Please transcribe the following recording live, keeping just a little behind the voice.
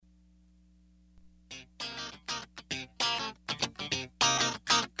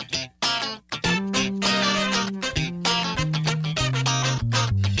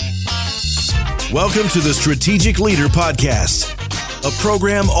Welcome to the Strategic Leader Podcast, a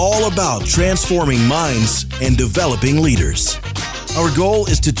program all about transforming minds and developing leaders. Our goal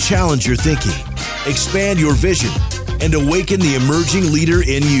is to challenge your thinking, expand your vision, and awaken the emerging leader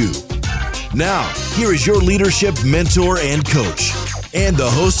in you. Now, here is your leadership mentor and coach, and the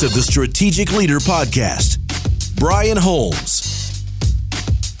host of the Strategic Leader Podcast, Brian Holmes.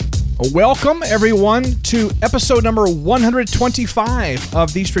 Welcome, everyone, to episode number 125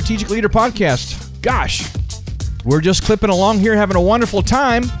 of the Strategic Leader Podcast. Gosh, we're just clipping along here, having a wonderful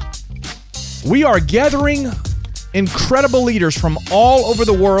time. We are gathering incredible leaders from all over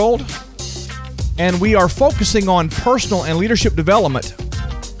the world, and we are focusing on personal and leadership development.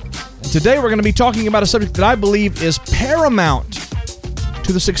 And today we're going to be talking about a subject that I believe is paramount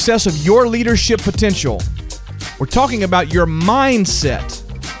to the success of your leadership potential. We're talking about your mindset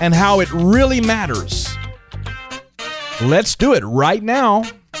and how it really matters. Let's do it right now.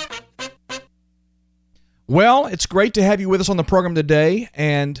 Well, it's great to have you with us on the program today.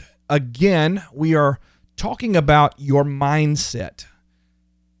 And again, we are talking about your mindset.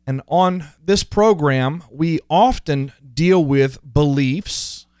 And on this program, we often deal with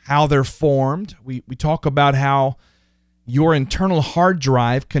beliefs, how they're formed. We talk about how your internal hard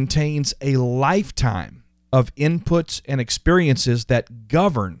drive contains a lifetime of inputs and experiences that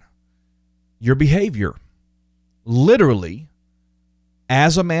govern your behavior. Literally,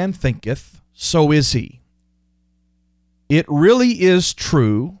 as a man thinketh, so is he. It really is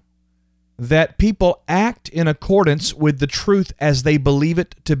true that people act in accordance with the truth as they believe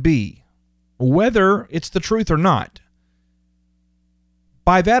it to be, whether it's the truth or not.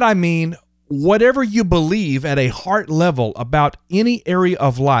 By that I mean, whatever you believe at a heart level about any area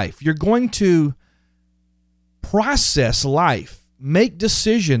of life, you're going to process life, make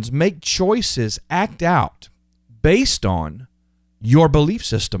decisions, make choices, act out based on your belief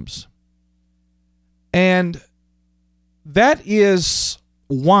systems. And that is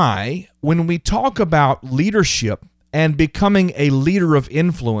why when we talk about leadership and becoming a leader of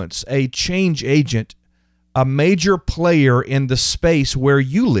influence, a change agent, a major player in the space where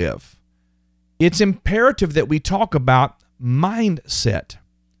you live, it's imperative that we talk about mindset.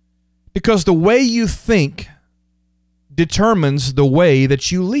 Because the way you think determines the way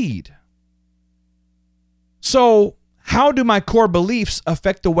that you lead. So, how do my core beliefs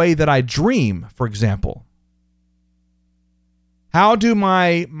affect the way that I dream, for example? How do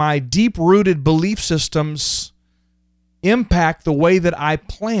my deep-rooted belief systems impact the way that I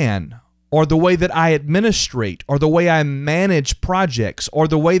plan, or the way that I administrate, or the way I manage projects, or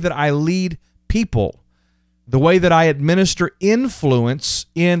the way that I lead people, the way that I administer influence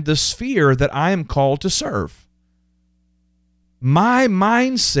in the sphere that I am called to serve? My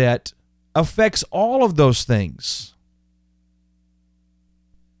mindset affects all of those things.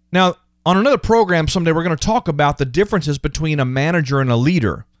 Now, on another program someday, we're going to talk about the differences between a manager and a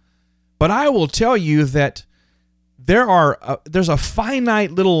leader. But I will tell you that there's a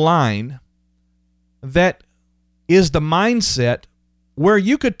finite little line that is the mindset where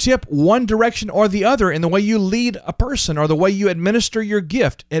you could tip one direction or the other in the way you lead a person or the way you administer your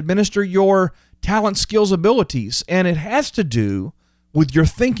gift, administer your talent, skills, abilities. And it has to do with your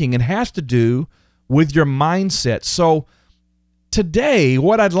thinking. It has to do with your mindset. So today,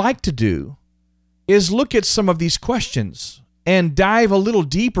 what I'd like to do is look at some of these questions and dive a little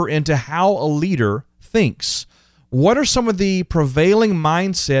deeper into how a leader thinks. What are some of the prevailing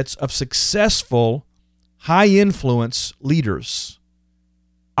mindsets of successful, high-influence leaders?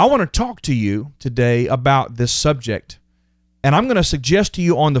 I want to talk to you today about this subject, and I'm going to suggest to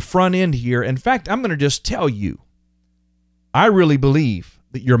you on the front end here, in fact, I'm going to just tell you, I really believe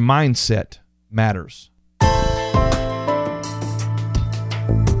that your mindset matters.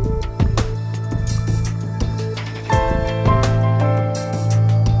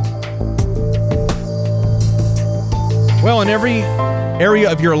 Well, in every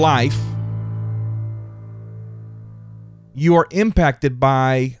area of your life, you are impacted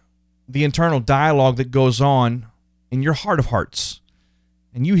by the internal dialogue that goes on in your heart of hearts.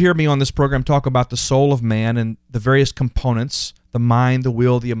 And you hear me on this program talk about the soul of man and the various components, the mind, the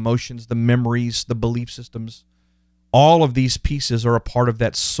will, the emotions, the memories, the belief systems. All of these pieces are a part of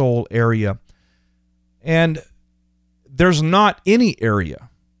that soul area. And there's not any area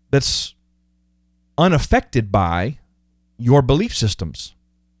that's unaffected by your belief systems.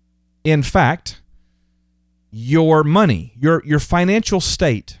 In fact, your money, your financial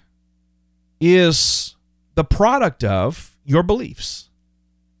state is the product of your beliefs.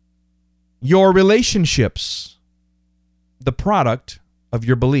 Your relationships, the product of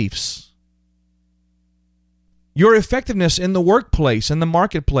your beliefs. Your effectiveness in the workplace, in the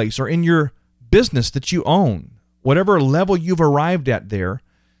marketplace, or in your business that you own, whatever level you've arrived at there,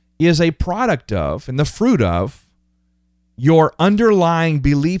 is a product of and the fruit of your underlying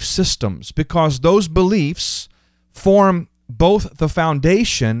belief systems, because those beliefs form both the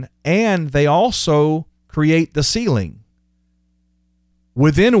foundation and they also create the ceiling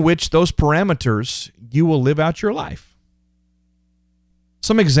within which those parameters you will live out your life.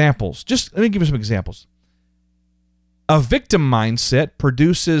 Some examples. Just let me give you some examples. A victim mindset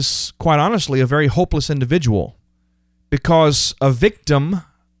produces, quite honestly, a very hopeless individual, because a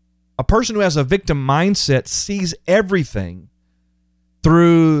person who has a victim mindset sees everything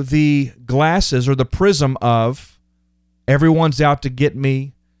through the glasses or the prism of everyone's out to get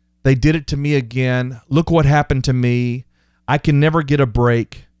me. They did it to me again. Look what happened to me. I can never get a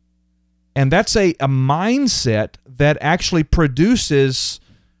break. And that's a mindset that actually produces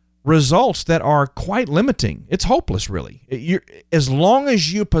results that are quite limiting. It's hopeless, really. As long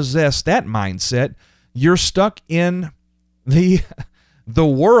as you possess that mindset, you're stuck in the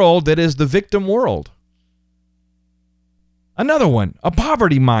world that is the victim world. Another one, a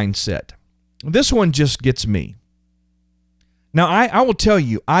poverty mindset. This one just gets me. Now, I will tell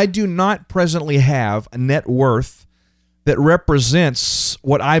you, I do not presently have a net worth that represents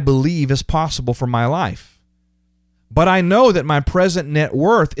what I believe is possible for my life. But I know that my present net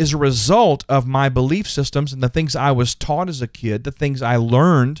worth is a result of my belief systems and the things I was taught as a kid, the things I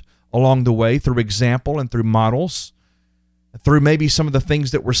learned along the way through example and through models, through maybe some of the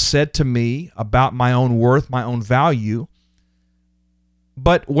things that were said to me about my own worth, my own value.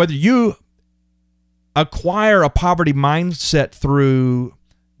 But whether you acquire a poverty mindset through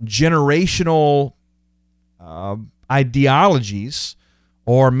generational ideologies,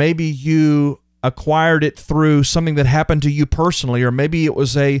 or maybe you acquired it through something that happened to you personally, or maybe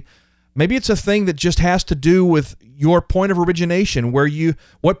it's a thing that just has to do with your point of origination,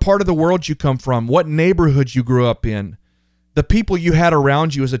 what part of the world you come from, what neighborhood you grew up in, the people you had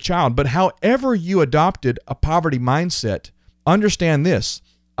around you as a child. But however you adopted a poverty mindset, understand this: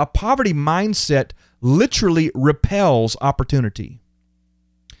 a poverty mindset literally repels opportunity.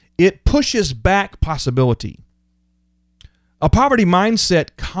 It pushes back possibility. A poverty mindset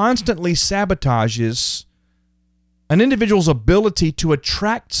constantly sabotages an individual's ability to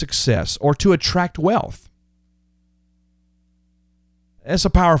attract success or to attract wealth. It's a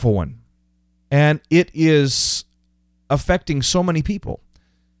powerful one, and it is affecting so many people.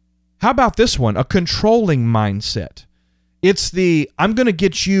 How about this one? A controlling mindset. It's I'm going to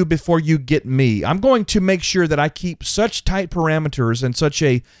get you before you get me. I'm going to make sure that I keep such tight parameters and such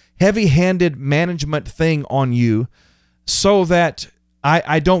a heavy-handed management thing on you so that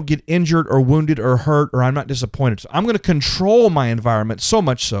I don't get injured or wounded or hurt, or I'm not disappointed. So I'm going to control my environment so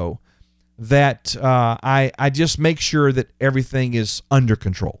much so that I just make sure that everything is under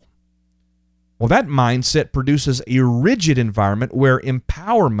control. Well, that mindset produces a rigid environment where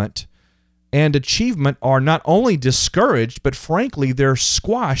empowerment and achievement are not only discouraged, but frankly, they're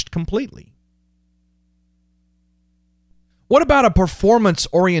squashed completely. What about a performance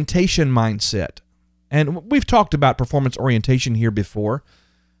orientation mindset? And we've talked about performance orientation here before,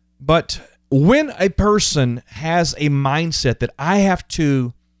 but when a person has a mindset that I have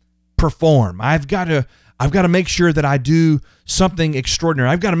to perform, I've got to make sure that I do something extraordinary.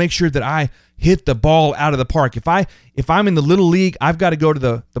 I've got to make sure that I hit the ball out of the park. If I'm in the little league, I've got to go to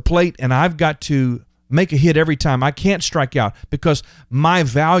the plate and I've got to make a hit every time. I can't strike out because my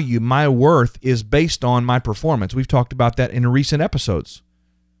value, my worth is based on my performance. We've talked about that in recent episodes.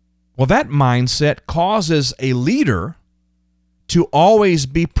 Well, that mindset causes a leader to always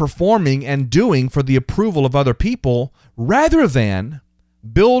be performing and doing for the approval of other people rather than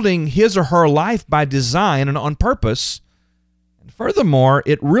building his or her life by design and on purpose. And furthermore,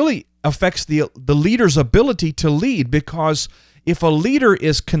 it really affects the leader's ability to lead, because if a leader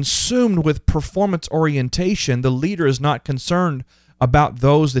is consumed with performance orientation, the leader is not concerned about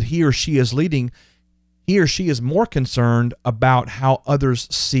those that he or she is leading. He or she is more concerned about how others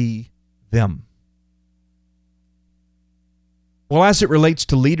see them. Well, as it relates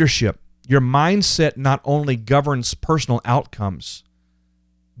to leadership, your mindset not only governs personal outcomes,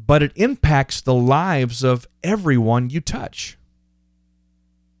 but it impacts the lives of everyone you touch.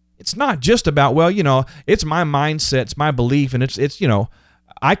 It's not just about, it's my mindset, it's my belief, and it's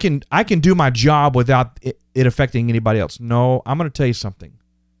I can do my job without it affecting anybody else. No, I'm going to tell you something.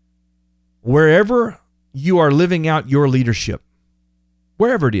 Wherever you are living out your leadership,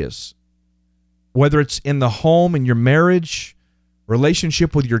 wherever it is, whether it's in the home, in your marriage,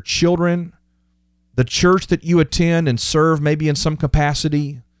 relationship with your children, the church that you attend and serve maybe in some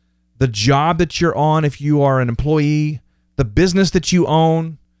capacity, the job that you're on if you are an employee, the business that you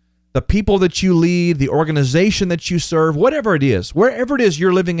own, the people that you lead, the organization that you serve, whatever it is, wherever it is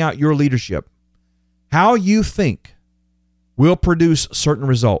you're living out your leadership, how you think will produce certain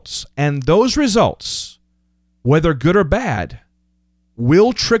results. And those results, whether good or bad,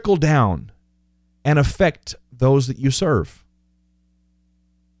 will trickle down and affect those that you serve.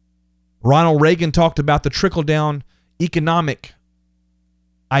 Ronald Reagan talked about the trickle-down economic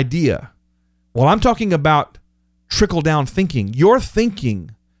idea. Well, I'm talking about trickle-down thinking. Your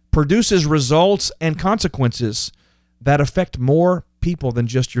thinking produces results and consequences that affect more people than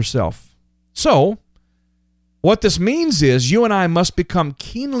just yourself. So, what this means is you and I must become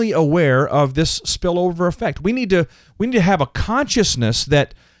keenly aware of this spillover effect. We need to have a consciousness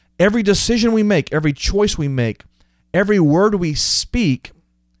that every decision we make, every choice we make, every word we speak,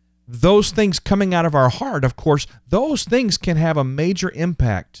 those things coming out of our heart, of course, those things can have a major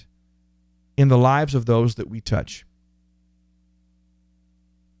impact in the lives of those that we touch.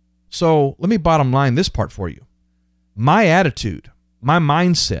 So let me bottom line this part for you. My attitude, my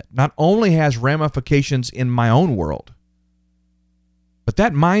mindset, not only has ramifications in my own world, but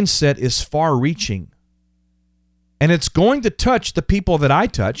that mindset is far-reaching. And it's going to touch the people that I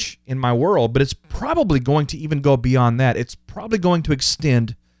touch in my world, but it's probably going to even go beyond that. It's probably going to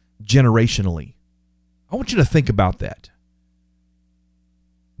extend generationally. I want you to think about that.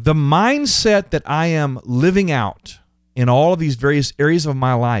 The mindset that I am living out in all of these various areas of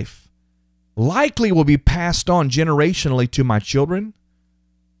my life likely will be passed on generationally to my children,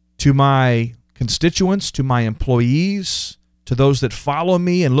 to my constituents, to my employees, to those that follow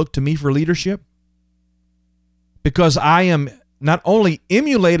me and look to me for leadership. Because I am not only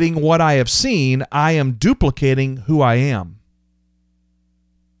emulating what I have seen, I am duplicating who I am.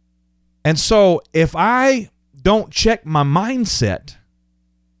 And so if I don't check my mindset,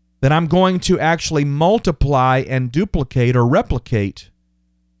 then I'm going to actually multiply and duplicate or replicate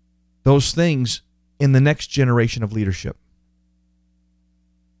those things in the next generation of leadership.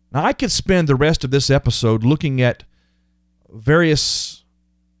 Now, I could spend the rest of this episode looking at various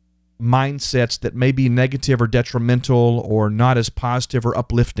mindsets that may be negative or detrimental or not as positive or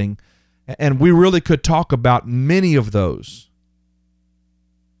uplifting, and we really could talk about many of those.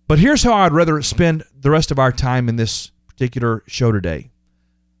 But here's how I'd rather spend the rest of our time in this particular show today.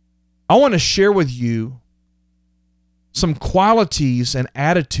 I want to share with you some qualities and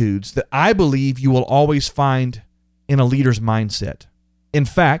attitudes that I believe you will always find in a leader's mindset. In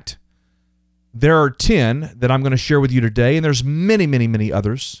fact, there are 10 that I'm going to share with you today, and there's many, many, many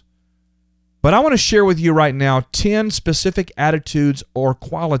others. But I want to share with you right now 10 specific attitudes or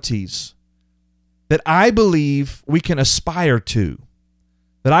qualities that I believe we can aspire to,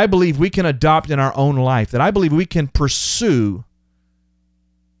 that I believe we can adopt in our own life, that I believe we can pursue,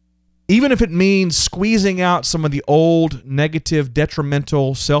 even if it means squeezing out some of the old, negative,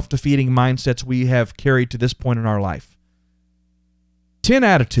 detrimental, self-defeating mindsets we have carried to this point in our life. 10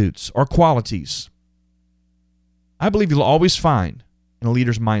 attitudes or qualities I believe you'll always find in a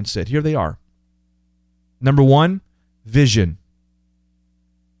leader's mindset. Here they are. Number 1, vision.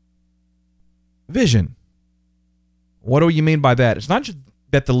 Vision. What do you mean by that? It's not just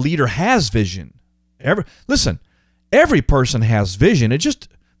that the leader has vision. Every person has vision. It just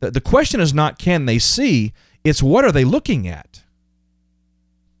the question is not can they see, it's what are they looking at.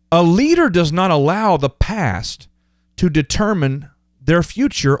 A leader does not allow the past to determine their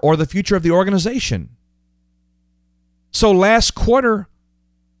future or the future of the organization. So last quarter,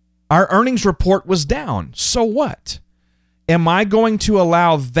 our earnings report was down. So what? Am I going to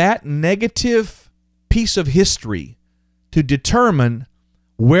allow that negative piece of history to determine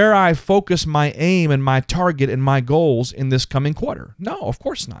where I focus my aim and my target and my goals in this coming quarter? No, of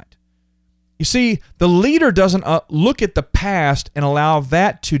course not. You see, the leader doesn't look at the past and allow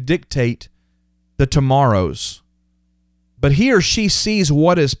that to dictate the tomorrows. But he or she sees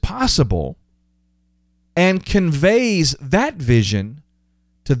what is possible and conveys that vision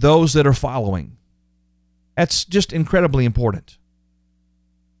to those that are following. That's just incredibly important.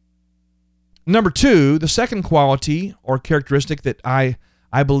 Number 2, the second quality or characteristic that I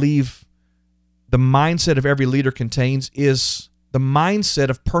believe the mindset of every leader contains is the mindset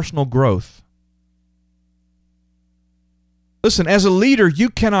of personal growth. Listen, as a leader, you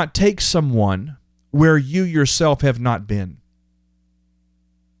cannot take someone where you yourself have not been.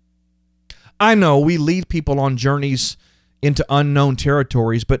 I know we lead people on journeys into unknown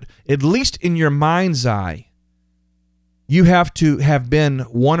territories, but at least in your mind's eye, you have to have been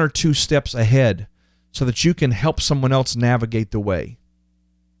 1 or 2 steps ahead so that you can help someone else navigate the way.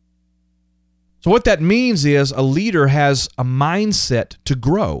 So what that means is a leader has a mindset to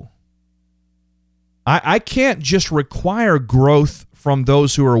grow. I can't just require growth from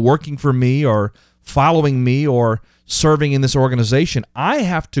those who are working for me or following me or serving in this organization. I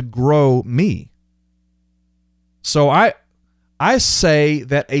have to grow me. So I say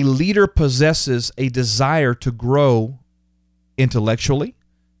that a leader possesses a desire to grow intellectually,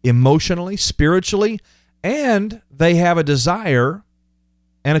 emotionally, spiritually, and they have a desire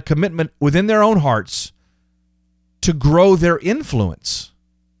and a commitment within their own hearts to grow their influence.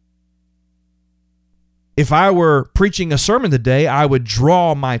 If I were preaching a sermon today, I would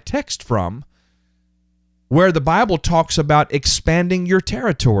draw my text from where the Bible talks about expanding your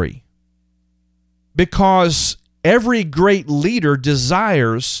territory. Because every great leader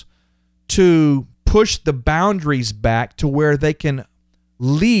desires to push the boundaries back to where they can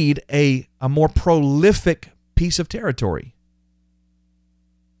lead a more prolific piece of territory.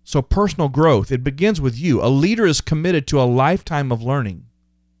 So personal growth, it begins with you. A leader is committed to a lifetime of learning.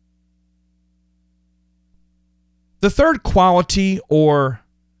 The third quality or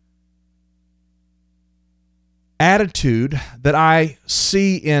attitude that I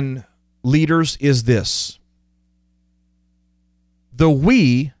see in leaders is this: the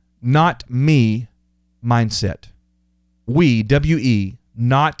we, not me mindset. We, W-E,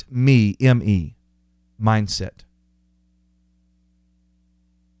 not me, M-E, mindset.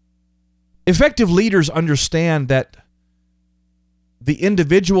 Effective leaders understand that the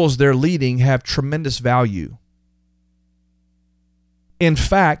individuals they're leading have tremendous value. In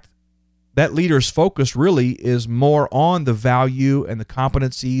fact, that leader's focus really is more on the value and the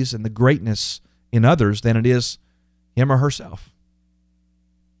competencies and the greatness in others than it is him or herself.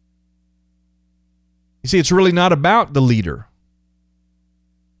 You see, it's really not about the leader,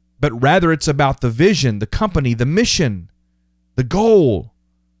 but rather it's about the vision, the company, the mission, the goal,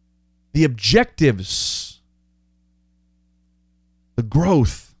 the objectives, the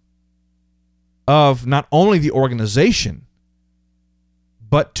growth of not only the organization,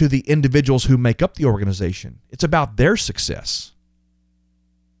 but to the individuals who make up the organization. It's about their success.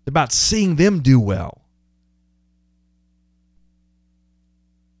 It's about seeing them do well.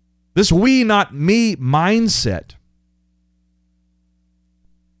 This we, not me mindset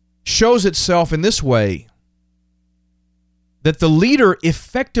shows itself in this way: that the leader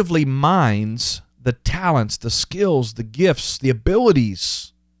effectively mines the talents, the skills, the gifts, the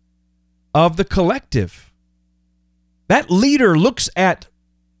abilities of the collective. That leader looks at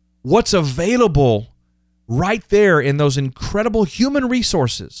what's available right there in those incredible human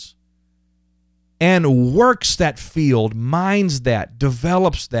resources and works that field, mines that,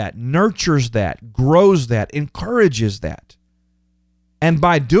 develops that, nurtures that, grows that, encourages that. And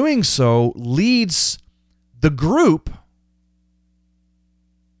by doing so, leads the group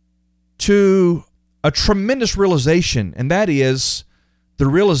to a tremendous realization, and that is the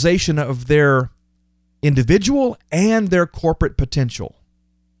realization of their individual and their corporate potential.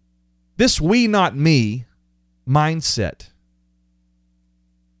 This we, not me mindset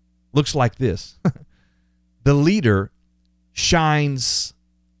looks like this. The leader shines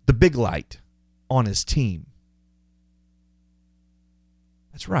the big light on his team.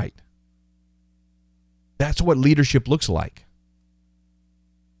 That's right. That's what leadership looks like.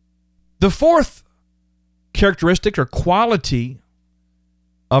 The fourth characteristic or quality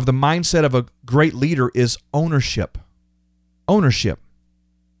of the mindset of a great leader is ownership. Ownership.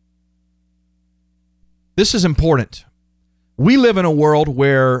 This is important. We live in a world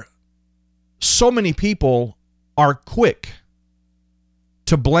where so many people are quick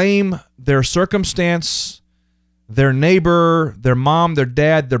to blame their circumstance, their neighbor, their mom, their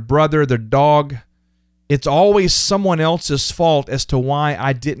dad, their brother, their dog. It's always someone else's fault as to why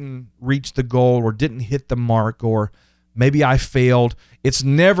I didn't reach the goal or didn't hit the mark or maybe I failed. It's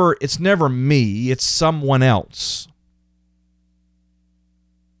never me, it's someone else.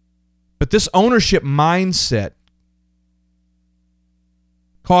 But this ownership mindset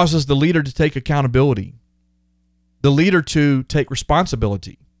causes the leader to take accountability, the leader to take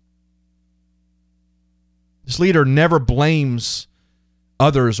responsibility. This leader never blames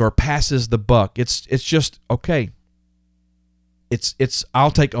others or passes the buck. It's just, okay, it's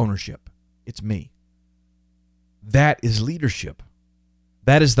I'll take ownership. It's me. That is leadership.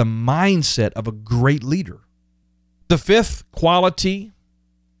 That is the mindset of a great leader. The fifth quality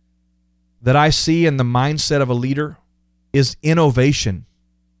that I see in the mindset of a leader is innovation.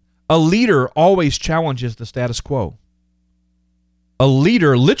 A leader always challenges the status quo. A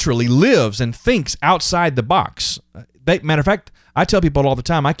leader literally lives and thinks outside the box. Matter of fact, I tell people all the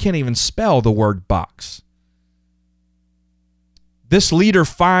time, I can't even spell the word box. This leader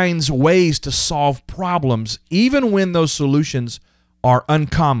finds ways to solve problems, even when those solutions are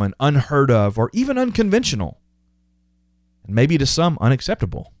uncommon, unheard of, or even unconventional. maybe to some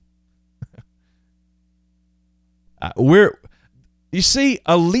unacceptable. You see,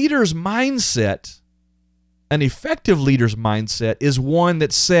 a leader's mindset, an effective leader's mindset, is one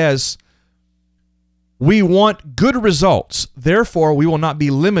that says, we want good results, therefore we will not be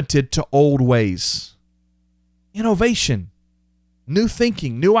limited to old ways. Innovation, new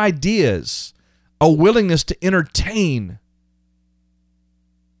thinking, new ideas, a willingness to entertain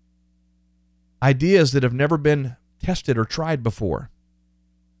ideas that have never been tested or tried before.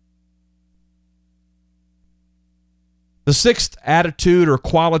 The sixth attitude or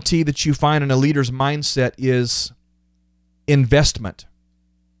quality that you find in a leader's mindset is investment.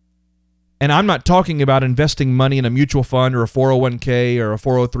 And I'm not talking about investing money in a mutual fund or a 401k or a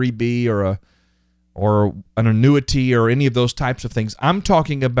 403b or an annuity or any of those types of things. I'm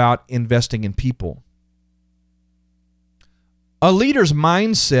talking about investing in people. A leader's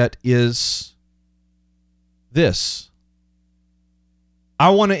mindset is this: I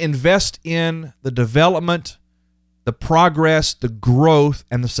want to invest in the development, the progress, the growth,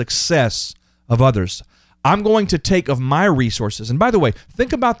 and the success of others. I'm going to take of my resources. And by the way,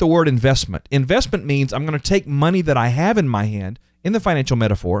 think about the word investment. Investment means I'm going to take money that I have in my hand, in the financial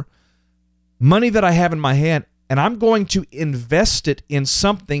metaphor, money that I have in my hand, and I'm going to invest it in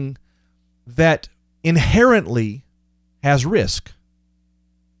something that inherently has risk.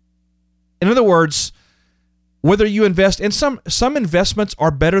 In other words, whether you invest in some investments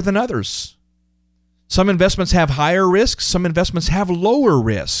are better than others. Some investments have higher risk, some investments have lower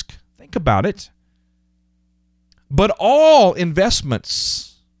risk. Think about it. But all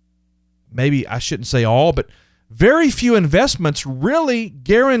investments, maybe I shouldn't say all, but very few investments really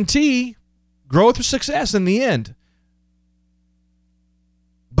guarantee growth or success in the end.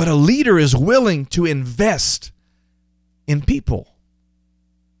 But a leader is willing to invest in people.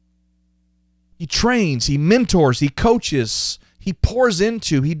 He trains, he mentors, he coaches, he pours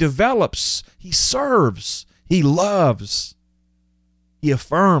into, he develops, he serves, he loves, he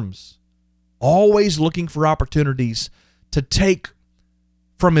affirms, always looking for opportunities to take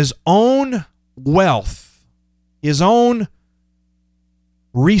from his own wealth, his own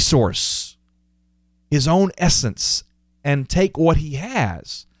resource, his own essence, and take what he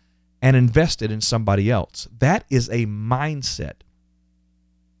has and invest it in somebody else. That is a mindset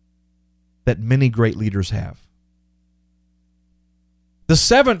that many great leaders have. The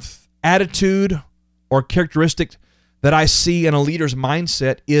seventh attitude or characteristic that I see in a leader's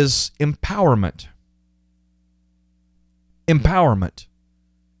mindset is empowerment. Empowerment.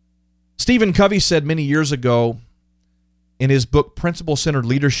 Stephen Covey said many years ago in his book, Principle-Centered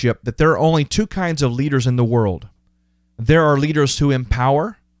Leadership, that there are only two kinds of leaders in the world. There are leaders who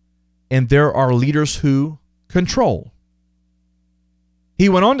empower, and there are leaders who control. He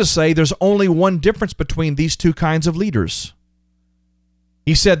went on to say there's only one difference between these two kinds of leaders.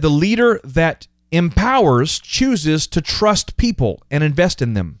 He said the leader that empowers chooses to trust people and invest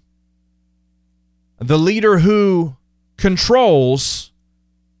in them. The leader who controls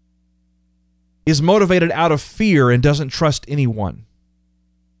is motivated out of fear and doesn't trust anyone.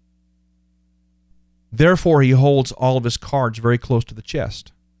 Therefore, he holds all of his cards very close to the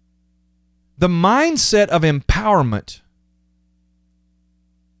chest. The mindset of empowerment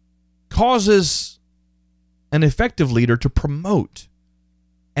causes an effective leader to promote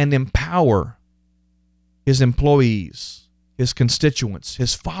and empower his employees, his constituents,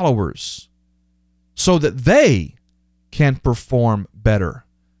 his followers, so that they can perform better,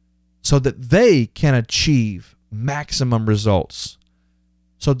 so that they can achieve maximum results,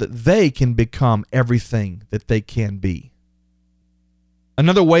 so that they can become everything that they can be.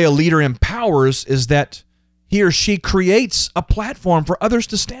 Another way a leader empowers is that he or she creates a platform for others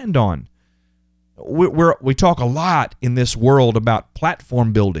to stand on. We talk a lot in this world about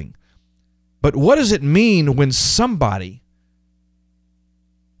platform building. But what does it mean when somebody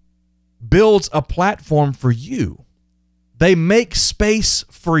builds a platform for you? They make space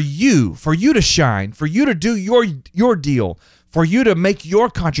for you to shine, for you to do your deal, for you to make your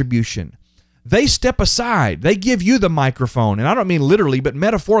contribution. They step aside. They give you the microphone. And I don't mean literally, but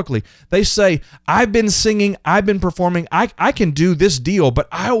metaphorically. They say, I've been singing, I've been performing, I can do this deal, but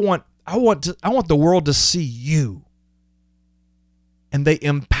I want the world to see you. And they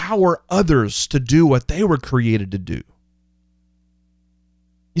empower others to do what they were created to do.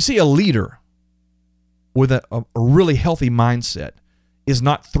 You see, a leader with a really healthy mindset is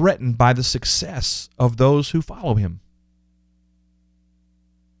not threatened by the success of those who follow him.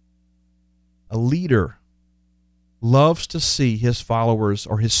 A leader loves to see his followers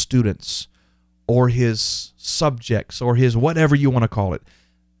or his students or his subjects or his whatever you want to call it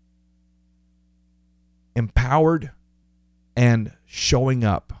empowered and showing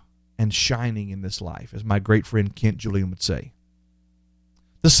up and shining in this life, as my great friend Kent Julian would say.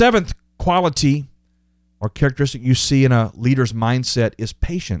 The seventh quality or characteristic you see in a leader's mindset is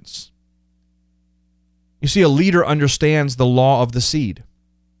patience. You see, a leader understands the law of the seed.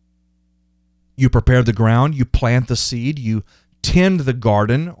 You prepare the ground, you plant the seed, you tend the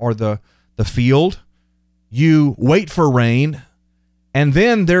garden or the field, you wait for rain, and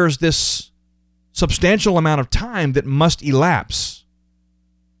then there's this substantial amount of time that must elapse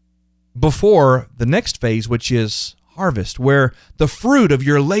before the next phase, which is harvest, where the fruit of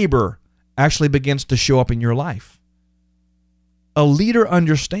your labor actually begins to show up in your life. A leader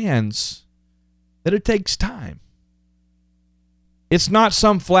understands that it takes time. It's not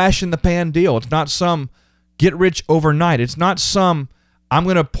some flash in the pan deal. It's not some get rich overnight. It's not some, I'm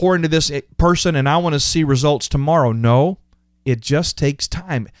going to pour into this person and I want to see results tomorrow. No, it just takes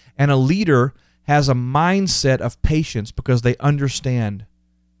time. And a leader has a mindset of patience because they understand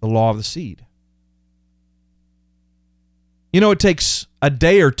the law of the seed. You know, it takes a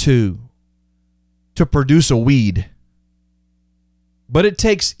day or two to produce a weed, but it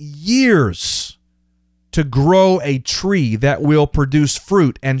takes years to grow a tree that will produce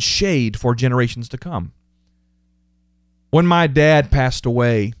fruit and shade for generations to come. When my dad passed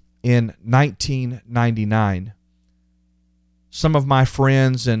away in 1999, some of my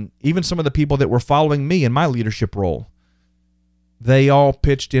friends and even some of the people that were following me in my leadership role, they all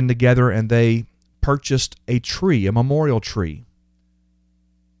pitched in together and they purchased a tree, a memorial tree.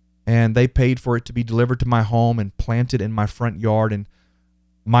 And they paid for it to be delivered to my home and planted in my front yard. And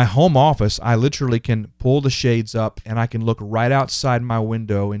my home office, I literally can pull the shades up and I can look right outside my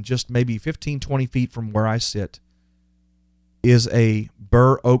window, and just maybe 15, 20 feet from where I sit is a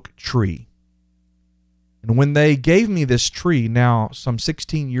bur oak tree. And when they gave me this tree now some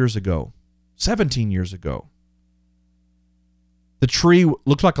 17 years ago, the tree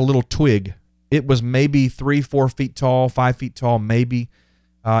looked like a little twig. It was maybe 3-4 feet tall, 5 feet tall, maybe.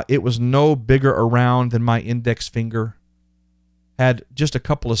 It was no bigger around than my index finger. Had just a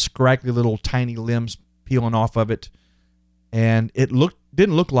couple of scraggly little tiny limbs peeling off of it, and it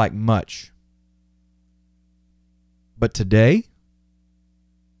didn't look like much. But today,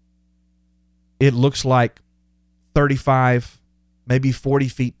 it looks like 35, maybe 40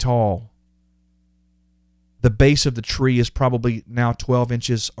 feet tall. The base of the tree is probably now 12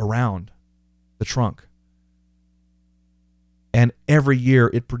 inches around the trunk. And every year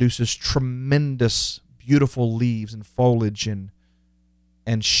it produces tremendous, beautiful leaves and foliage and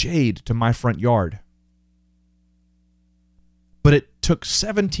shade to my front yard. But it took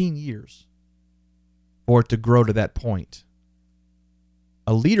 17 years for it to grow to that point.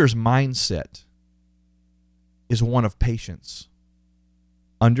 A leader's mindset is one of patience,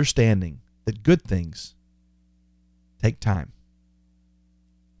 understanding that good things take time.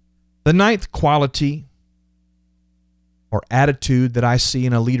 The ninth quality or attitude that I see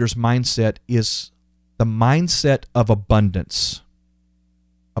in a leader's mindset is the mindset of abundance.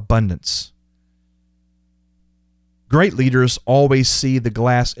 Abundance. Great leaders always see the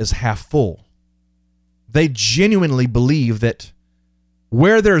glass as half full. They genuinely believe that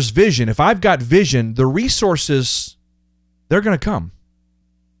where there's vision, if I've got vision, the resources, they're going to come.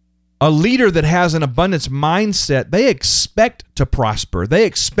 A leader that has an abundance mindset, they expect to prosper. They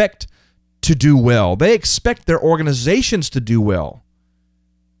expect to do well. They expect their organizations to do well.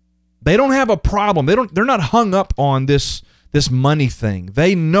 They don't have a problem. They're not hung up on this money thing.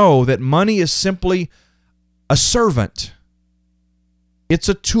 They know that money is simply a servant. It's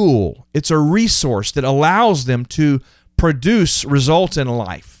a tool. It's a resource that allows them to produce results in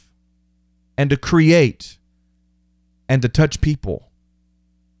life and to create and to touch people.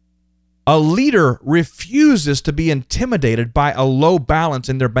 A leader refuses to be intimidated by a low balance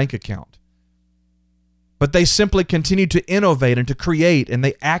in their bank account. But they simply continue to innovate and to create, and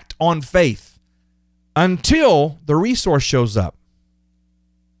they act on faith until the resource shows up.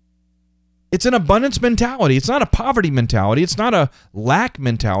 It's an abundance mentality. It's not a poverty mentality. It's not a lack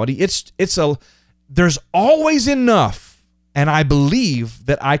mentality. There's always enough, and I believe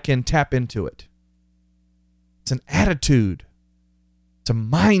that I can tap into it. It's an attitude. It's a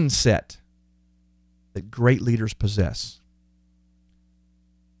mindset that great leaders possess.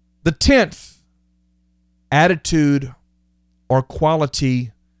 The 10th attitude or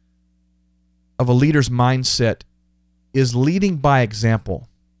quality of a leader's mindset is leading by example.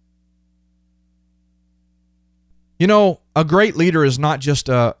 You know, a great leader is not just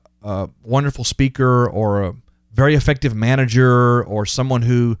a wonderful speaker or a very effective manager or someone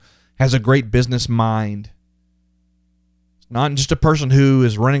who has a great business mind. It's not just a person who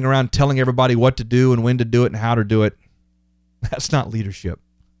is running around telling everybody what to do and when to do it and how to do it. That's not leadership.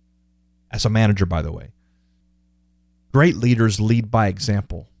 As a manager, by the way. Great leaders lead by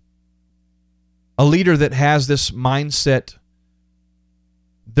example. A leader that has this mindset,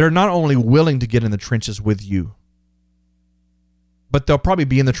 they're not only willing to get in the trenches with you, but they'll probably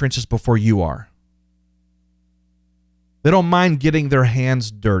be in the trenches before you are. They don't mind getting their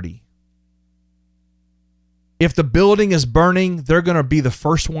hands dirty. If the building is burning, they're going to be the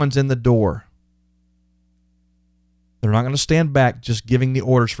first ones in the door. They're not going to stand back just giving the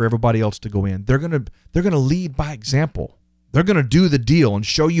orders for everybody else to go in. They're going to lead by example. They're going to do the deal and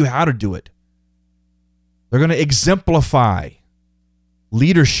show you how to do it. They're going to exemplify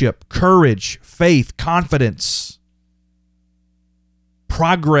leadership, courage, faith, confidence,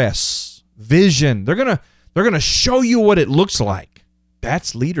 progress, vision. They're going to show you what it looks like.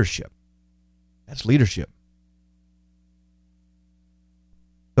 That's leadership. That's leadership.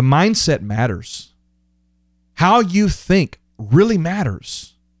 The mindset matters. How you think really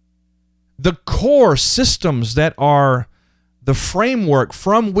matters. The core systems that are the framework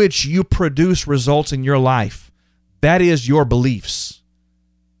from which you produce results in your life, that is your beliefs.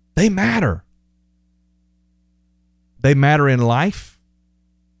 They matter. They matter in life.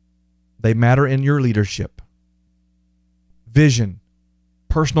 They matter in your leadership. Vision,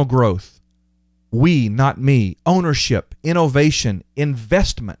 personal growth, we, not me, ownership, innovation,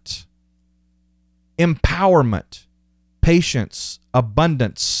 investment, empowerment, patience,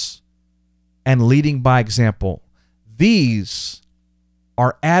 abundance, and leading by example. These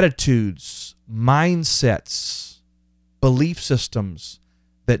are attitudes, mindsets, belief systems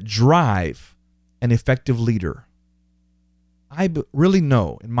that drive an effective leader. I really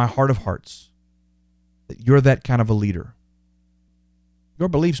know in my heart of hearts that you're that kind of a leader. Your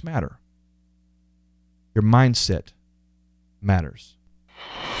beliefs matter. Your mindset matters.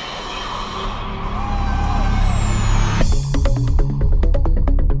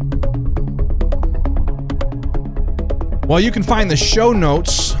 Well, you can find the show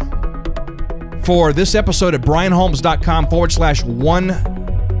notes for this episode at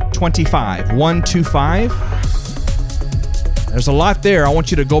brianholmes.com/125. There's a lot there. I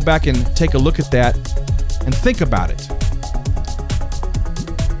want you to go back and take a look at that and think about it.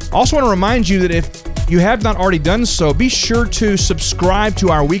 I also want to remind you that if you have not already done so, be sure to subscribe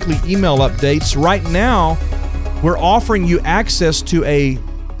to our weekly email updates. Right now, we're offering you access to a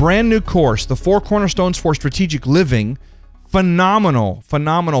brand new course, The 4 Cornerstones for Strategic Living. Phenomenal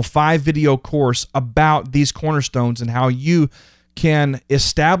 5-video course about these cornerstones and how you can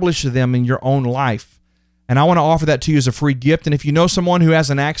establish them in your own life. And I want to offer that to you as a free gift. And if you know someone who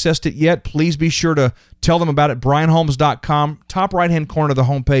hasn't accessed it yet, please be sure to tell them about it. brianholmes.com, top right-hand corner of the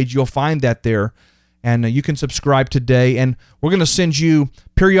homepage. You'll find that there. And you can subscribe today. And we're going to send you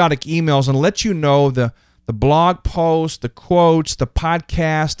periodic emails and let you know the blog posts, the quotes, the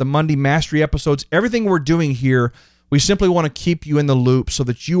podcast, the Monday Mastery episodes, everything we're doing here. We simply want to keep you in the loop so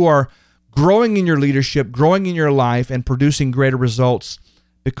that you are growing in your leadership, growing in your life, and producing greater results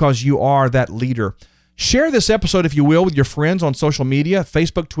because you are that leader. Share this episode, if you will, with your friends on social media,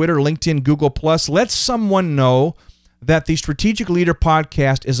 Facebook, Twitter, LinkedIn, Google+. Let someone know that the Strategic Leader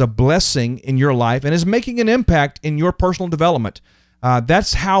Podcast is a blessing in your life and is making an impact in your personal development.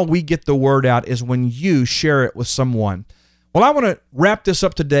 That's how we get the word out, is when you share it with someone. Well, I want to wrap this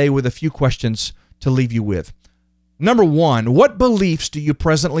up today with a few questions to leave you with. Number one, what beliefs do you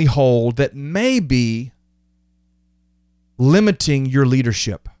presently hold that may be limiting your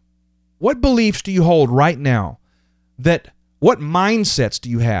leadership? What beliefs do you hold right now? What mindsets do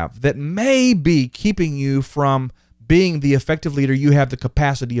you have that may be keeping you from being the effective leader you have the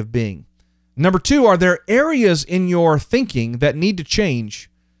capacity of being? Number two, are there areas in your thinking that need to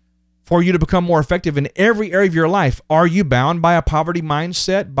change for you to become more effective in every area of your life? Are you bound by a poverty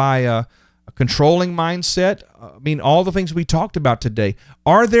mindset, by a controlling mindset? All the things we talked about today.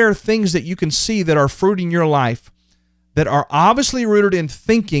 Are there things that you can see that are fruit in your life that are obviously rooted in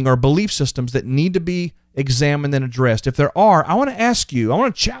thinking or belief systems that need to be examined and addressed? If there are, I want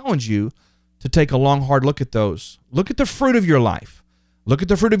to challenge you to take a long, hard look at those. Look at the fruit of your life. Look at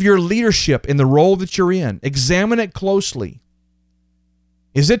the fruit of your leadership in the role that you're in. Examine it closely.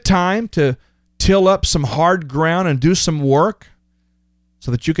 Is it time to till up some hard ground and do some work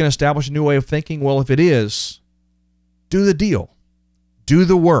so that you can establish a new way of thinking? Well, if it is, do the deal. Do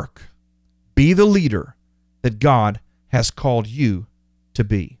the work. Be the leader that God has called you to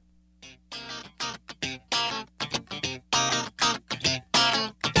be.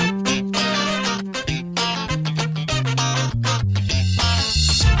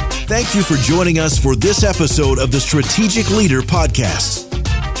 Thank you for joining us for this episode of the Strategic Leader Podcast.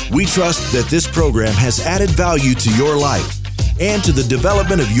 We trust that this program has added value to your life and to the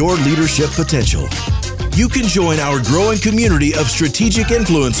development of your leadership potential. You can join our growing community of strategic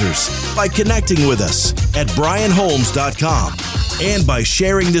influencers by connecting with us at brianholmes.com and by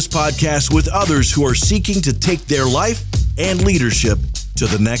sharing this podcast with others who are seeking to take their life and leadership to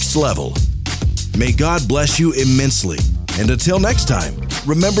the next level. May God bless you immensely. And until next time,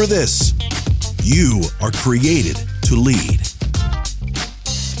 remember this: you are created to lead.